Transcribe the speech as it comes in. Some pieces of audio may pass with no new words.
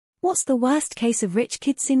What's the worst case of rich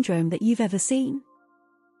kid syndrome that you've ever seen?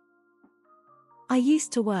 I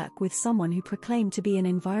used to work with someone who proclaimed to be an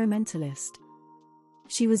environmentalist.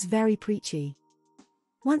 She was very preachy.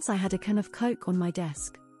 Once I had a can of Coke on my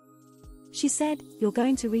desk. She said, "You're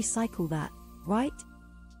going to recycle that, right?"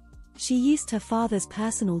 She used her father's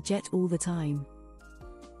personal jet all the time.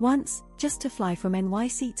 Once, just to fly from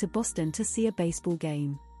NYC to Boston to see a baseball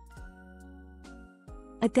game.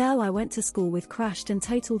 A girl I went to school with crashed and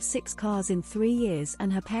totaled 6 cars in 3 years,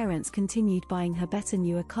 and her parents continued buying her better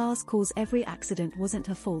newer cars cause every accident wasn't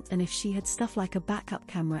her fault, and if she had stuff like a backup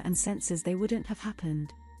camera and sensors they wouldn't have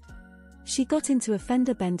happened. She got into a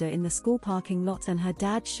fender bender in the school parking lot and her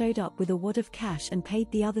dad showed up with a wad of cash and paid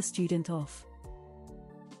the other student off.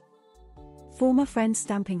 Former friend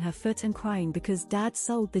stamping her foot and crying because dad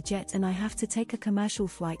sold the jet and I have to take a commercial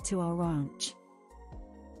flight to our ranch.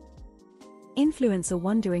 Influencer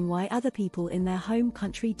wondering why other people in their home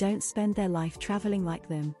country don't spend their life traveling like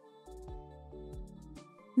them.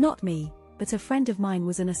 Not me, but a friend of mine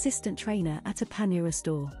was an assistant trainer at a Panera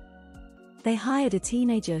store. They hired a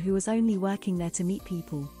teenager who was only working there to meet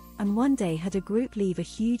people, and one day had a group leave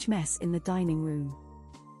a huge mess in the dining room.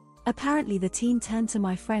 Apparently the teen turned to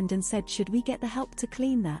my friend and said, "Should we get the help to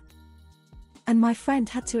clean that?" And my friend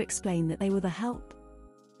had to explain that they were the help.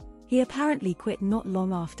 He apparently quit not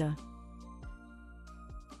long after.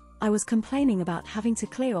 I was complaining about having to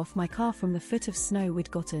clear off my car from the foot of snow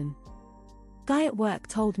we'd gotten. Guy at work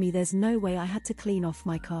told me there's no way I had to clean off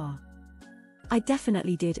my car. I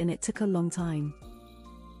definitely did, and it took a long time.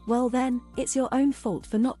 Well then, it's your own fault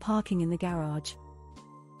for not parking in the garage.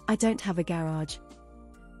 I don't have a garage.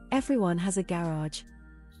 Everyone has a garage.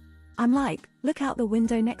 I'm like, look out the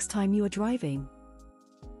window next time you are driving.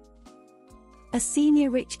 A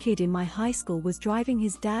senior rich kid in my high school was driving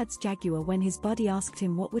his dad's Jaguar when his buddy asked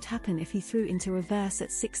him what would happen if he threw into reverse at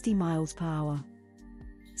 60 miles per hour.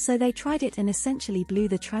 So they tried it and essentially blew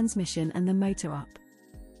the transmission and the motor up.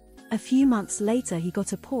 A few months later he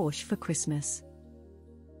got a Porsche for Christmas.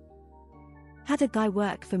 Had a guy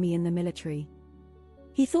work for me in the military.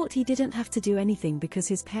 He thought he didn't have to do anything because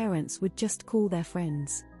his parents would just call their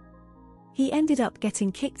friends. He ended up getting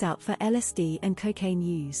kicked out for LSD and cocaine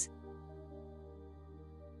use.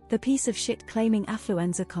 The piece of shit claiming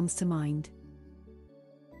affluenza comes to mind.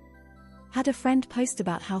 Had a friend post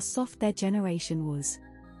about how soft their generation was.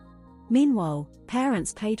 Meanwhile,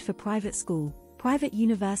 parents paid for private school, private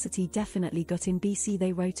university definitely got in BC,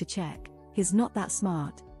 they wrote a check, his not that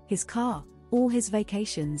smart, his car, all his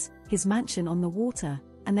vacations, his mansion on the water,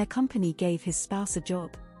 and their company gave his spouse a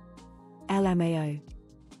job. LMAO.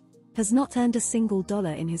 Has not earned a single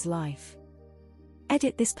dollar in his life.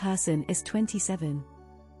 Edit, this person is 27.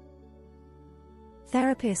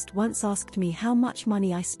 Therapist once asked me how much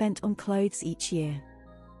money I spent on clothes each year.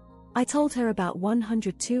 I told her about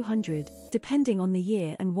 100-200, depending on the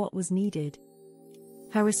year and what was needed.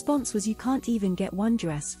 Her response was, "You can't even get one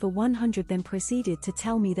dress for 100, then proceeded to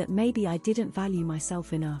tell me that maybe I didn't value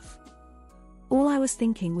myself enough. All I was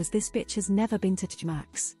thinking was, this bitch has never been to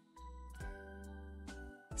Max.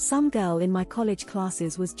 Some girl in my college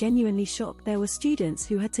classes was genuinely shocked there were students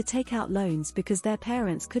who had to take out loans because their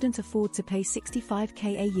parents couldn't afford to pay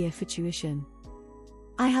 $65K a year for tuition.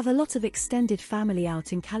 I have a lot of extended family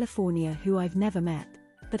out in California who I've never met,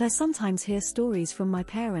 but I sometimes hear stories from my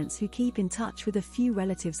parents who keep in touch with a few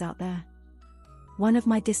relatives out there. One of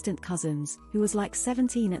my distant cousins, who was like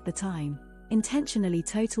 17 at the time, intentionally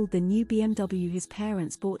totaled the new BMW his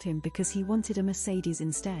parents bought him because he wanted a Mercedes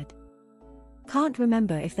instead. Can't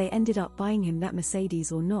remember if they ended up buying him that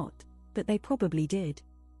Mercedes or not, but they probably did.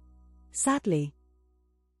 Sadly.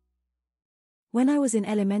 When I was in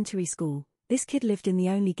elementary school, this kid lived in the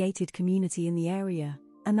only gated community in the area,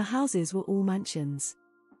 and the houses were all mansions.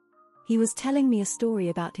 He was telling me a story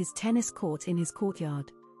about his tennis court in his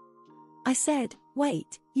courtyard. I said,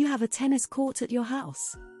 "Wait, you have a tennis court at your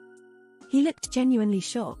house?" He looked genuinely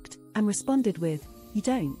shocked, and responded with, "You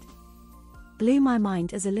don't?" Blew my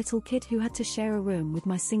mind as a little kid who had to share a room with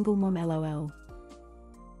my single mom, lol.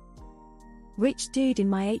 Rich dude in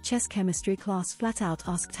my HS chemistry class flat out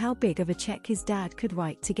asked how big of a check his dad could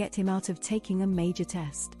write to get him out of taking a major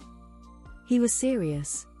test. He was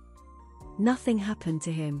serious. Nothing happened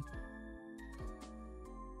to him.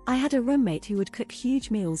 I had a roommate who would cook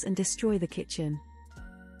huge meals and destroy the kitchen.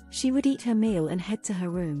 She would eat her meal and head to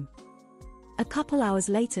her room. A couple hours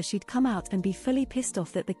later she'd come out and be fully pissed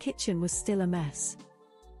off that the kitchen was still a mess.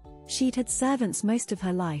 She'd had servants most of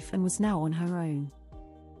her life and was now on her own.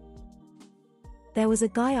 There was a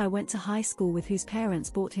guy I went to high school with whose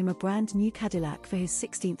parents bought him a brand new Cadillac for his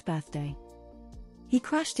 16th birthday. He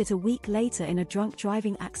crashed it a week later in a drunk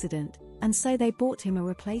driving accident, and so they bought him a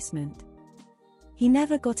replacement. He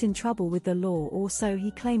never got in trouble with the law, or so he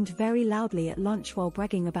claimed very loudly at lunch while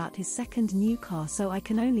bragging about his second new car, so I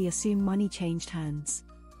can only assume money changed hands.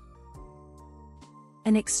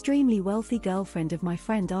 An extremely wealthy girlfriend of my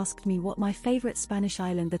friend asked me what my favorite Spanish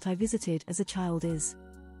island that I visited as a child is.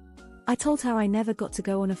 I told her I never got to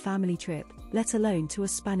go on a family trip, let alone to a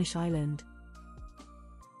Spanish island.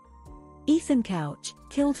 Ethan Couch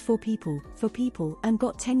killed four people and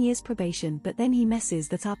got 10 years probation, but then he messes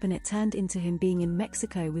that up and it turned into him being in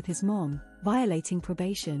Mexico with his mom, violating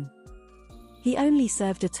probation. He only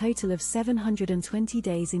served a total of 720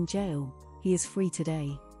 days in jail. He is free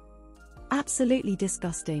today. Absolutely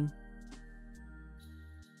disgusting.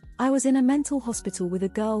 I was in a mental hospital with a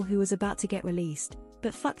girl who was about to get released,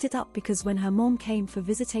 but fucked it up because when her mom came for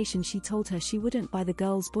visitation she told her she wouldn't buy the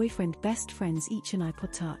girl's boyfriend best friends each an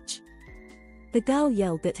iPod Touch. The girl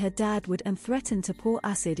yelled that her dad would and threatened to pour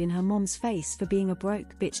acid in her mom's face for being a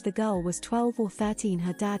broke bitch. The girl was 12 or 13,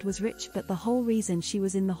 her dad was rich, but the whole reason she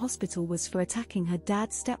was in the hospital was for attacking her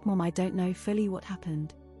dad's stepmom. I don't know fully what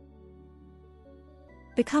happened.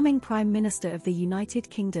 Becoming Prime Minister of the United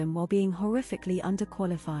Kingdom while being horrifically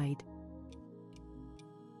underqualified.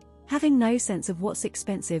 Having no sense of what's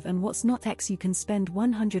expensive and what's not. You can spend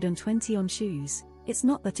 120 on shoes, it's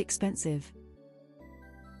not that expensive.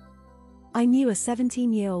 I knew a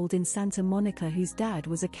 17-year-old in Santa Monica whose dad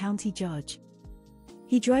was a county judge.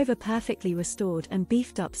 He drove a perfectly restored and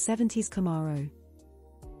beefed up 70s Camaro.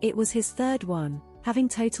 It was his third one, having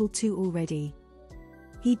totaled 2 already.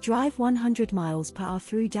 He'd drive 100 miles per hour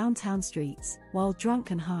through downtown streets, while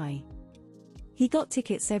drunk and high. He got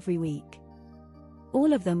tickets every week.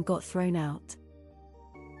 All of them got thrown out.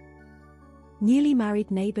 Newly married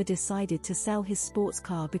neighbor decided to sell his sports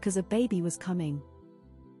car because a baby was coming.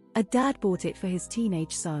 A dad bought it for his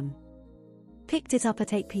teenage son. Picked it up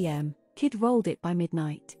at 8 p.m, kid rolled it by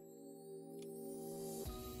midnight.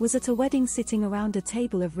 Was at a wedding sitting around a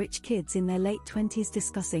table of rich kids in their late 20s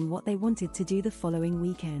discussing what they wanted to do the following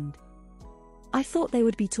weekend. I thought they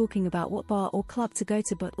would be talking about what bar or club to go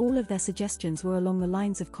to, but all of their suggestions were along the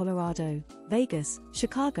lines of Colorado, Vegas,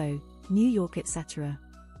 Chicago, New York, etc.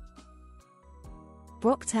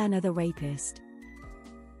 Brock Turner the rapist.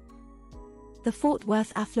 The Fort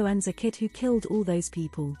Worth affluenza kid who killed all those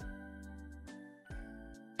people.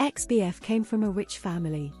 XBF came from a rich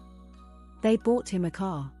family. They bought him a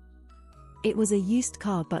car. It was a used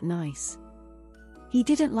car but nice. He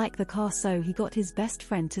didn't like the car, so he got his best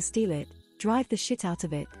friend to steal it, drive the shit out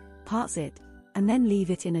of it, parts it, and then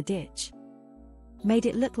leave it in a ditch. Made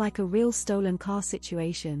it look like a real stolen car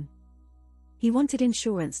situation. He wanted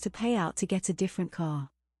insurance to pay out to get a different car.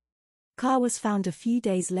 Car was found a few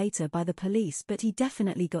days later by the police, but he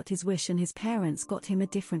definitely got his wish and his parents got him a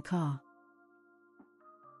different car.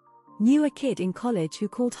 Knew a kid in college who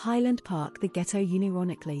called Highland Park the ghetto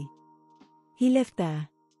unironically. He lived there.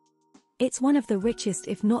 It's one of the richest,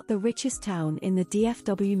 if not the richest town in the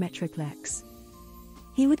DFW Metroplex.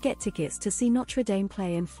 He would get tickets to see Notre Dame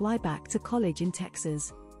play and fly back to college in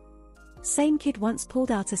Texas. Same kid once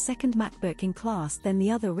pulled out a second MacBook in class, then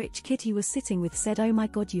the other rich kid he was sitting with said, "Oh my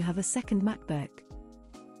god, you have a second MacBook."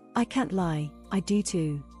 I can't lie, I do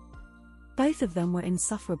too. Both of them were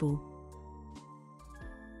insufferable.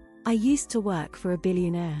 I used to work for a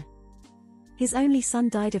billionaire. His only son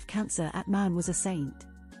died of cancer. Man was a saint.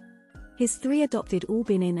 His 3 adopted all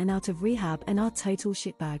been in and out of rehab and are total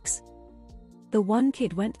shitbags. The one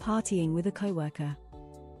kid went partying with a coworker.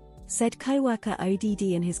 Said coworker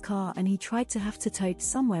ODD in his car and he tried to have to tote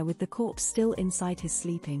somewhere with the corpse still inside his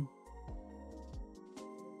sleeping.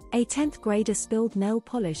 A 10th grader spilled nail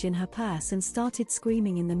polish in her purse and started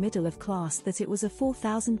screaming in the middle of class that it was a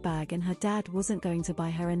 $4,000 bag and her dad wasn't going to buy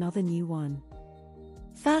her another new one.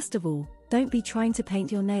 First of all, don't be trying to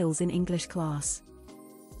paint your nails in English class.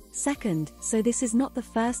 Second, so this is not the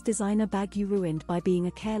first designer bag you ruined by being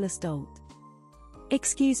a careless dolt.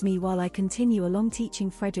 Excuse me while I continue along teaching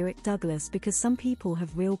Frederick Douglass, because some people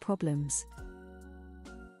have real problems.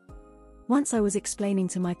 Once I was explaining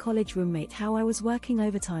to my college roommate how I was working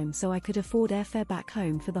overtime so I could afford airfare back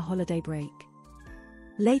home for the holiday break.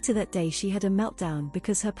 Later that day she had a meltdown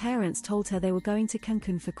because her parents told her they were going to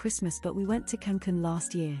Cancun for Christmas, but we went to Cancun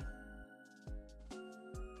last year.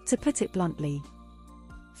 To put it bluntly,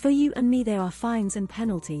 for you and me there are fines and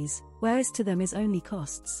penalties, whereas to them is only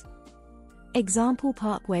costs. Example: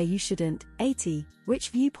 park where you shouldn't, 80, which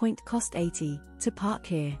viewpoint cost 80, to park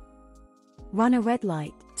here. Run a red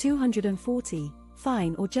light, 240,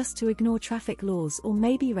 fine, or just to ignore traffic laws, or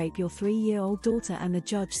maybe rape your 3-year-old daughter and the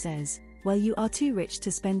judge says, well, you are too rich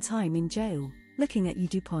to spend time in jail, looking at you,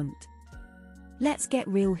 DuPont. Let's get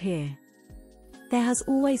real here. There has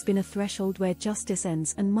always been a threshold where justice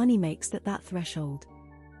ends and money makes that threshold.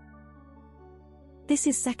 This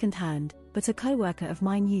is secondhand, but a coworker of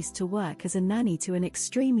mine used to work as a nanny to an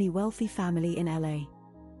extremely wealthy family in LA.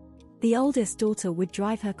 The oldest daughter would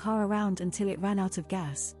drive her car around until it ran out of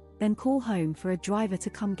gas, then call home for a driver to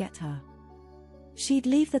come get her. She'd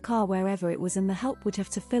leave the car wherever it was and the help would have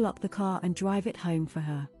to fill up the car and drive it home for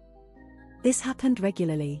her. This happened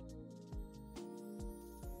regularly.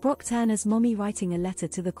 Brock Turner's mommy writing a letter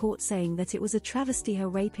to the court saying that it was a travesty her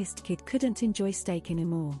rapist kid couldn't enjoy steak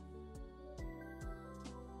anymore.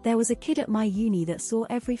 There was a kid at my uni that saw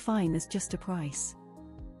every fine as just a price.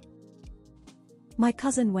 My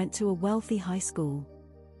cousin went to a wealthy high school.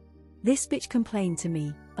 This bitch complained to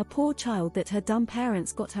me, a poor child, that her dumb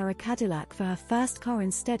parents got her a Cadillac for her first car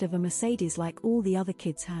instead of a Mercedes like all the other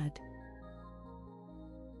kids had.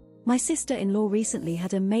 My sister-in-law recently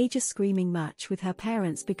had a major screaming match with her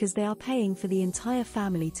parents because they are paying for the entire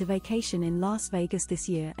family to vacation in Las Vegas this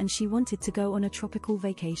year and she wanted to go on a tropical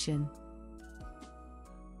vacation.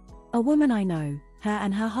 A woman I know, her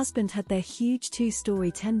and her husband had their huge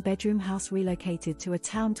 2-story 10-bedroom house relocated to a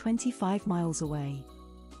town 25 miles away.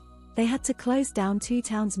 They had to close down 2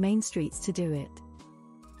 towns' main streets to do it.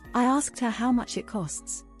 I asked her how much it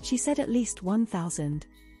costs. She said at least $1,000.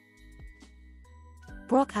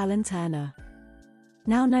 Brock Alan Turner.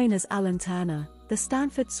 Now known as Alan Turner, the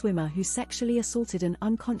Stanford swimmer who sexually assaulted an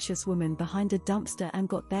unconscious woman behind a dumpster and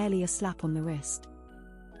got barely a slap on the wrist.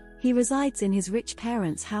 He resides in his rich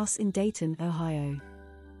parents' house in Dayton, Ohio.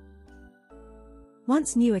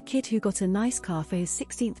 Once knew a kid who got a nice car for his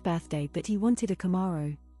 16th birthday, but he wanted a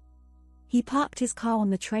Camaro. He parked his car on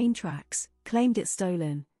the train tracks, claimed it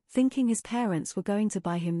stolen, thinking his parents were going to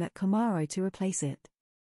buy him that Camaro to replace it.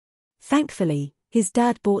 Thankfully, his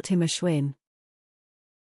dad bought him a Schwinn.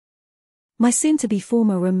 My soon-to-be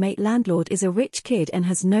former roommate landlord is a rich kid and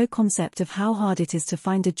has no concept of how hard it is to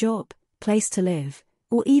find a job, place to live,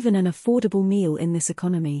 or even an affordable meal in this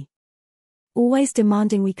economy. Always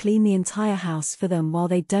demanding we clean the entire house for them while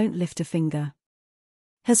they don't lift a finger.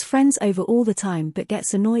 Has friends over all the time but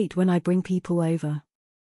gets annoyed when I bring people over.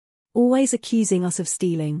 Always accusing us of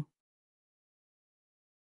stealing.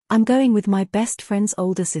 I'm going with my best friend's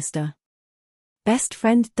older sister. Best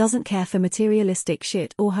friend doesn't care for materialistic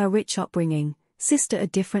shit or her rich upbringing, sister a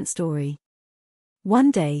different story.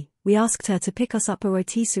 One day, we asked her to pick us up a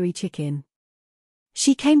rotisserie chicken.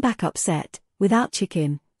 She came back upset. Without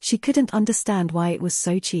chicken, she couldn't understand why it was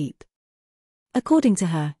so cheap. According to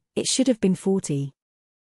her, it should have been $40.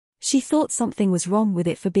 She thought something was wrong with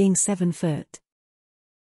it for being 7 foot.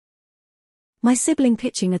 My sibling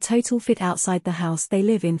pitching a total fit outside the house they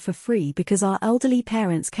live in for free because our elderly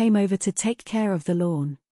parents came over to take care of the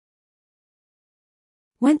lawn.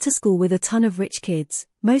 Went to school with a ton of rich kids,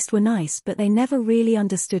 most were nice but they never really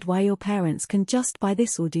understood why your parents can just buy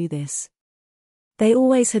this or do this. They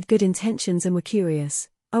always had good intentions and were curious.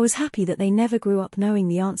 I was happy that they never grew up knowing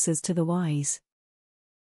the answers to the whys.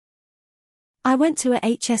 I went to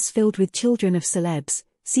a HS filled with children of celebs,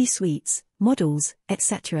 C-suites, models,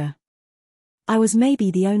 etc. I was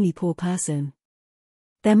maybe the only poor person.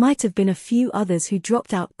 There might have been a few others who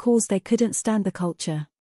dropped out cause they couldn't stand the culture.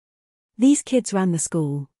 These kids ran the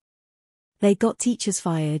school. They got teachers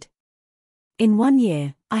fired. In 1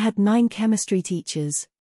 year, I had 9 chemistry teachers.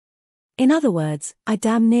 In other words, I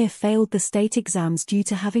damn near failed the state exams due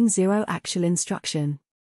to having 0 actual instruction.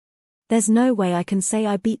 There's no way I can say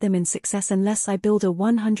I beat them in success unless I build a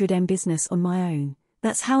 100M business on my own.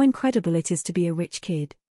 That's how incredible it is to be a rich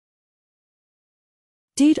kid.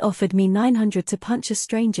 Dude offered me $900 to punch a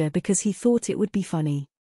stranger because he thought it would be funny.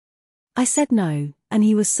 I said no, and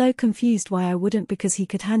he was so confused why I wouldn't because he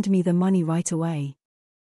could hand me the money right away.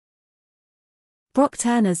 Brock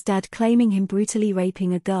Turner's dad claiming him brutally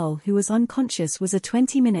raping a girl who was unconscious was a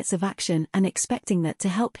 20 minutes of action and expecting that to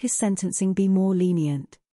help his sentencing be more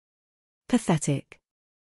lenient. Pathetic.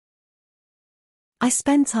 I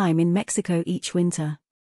spend time in Mexico each winter.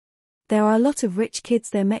 There are a lot of rich kids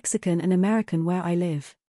there, Mexican and American, where I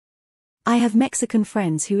live. I have Mexican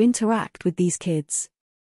friends who interact with these kids.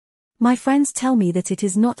 My friends tell me that it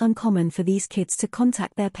is not uncommon for these kids to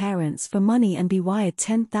contact their parents for money and be wired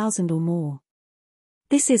 $10,000 or more.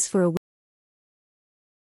 This is for a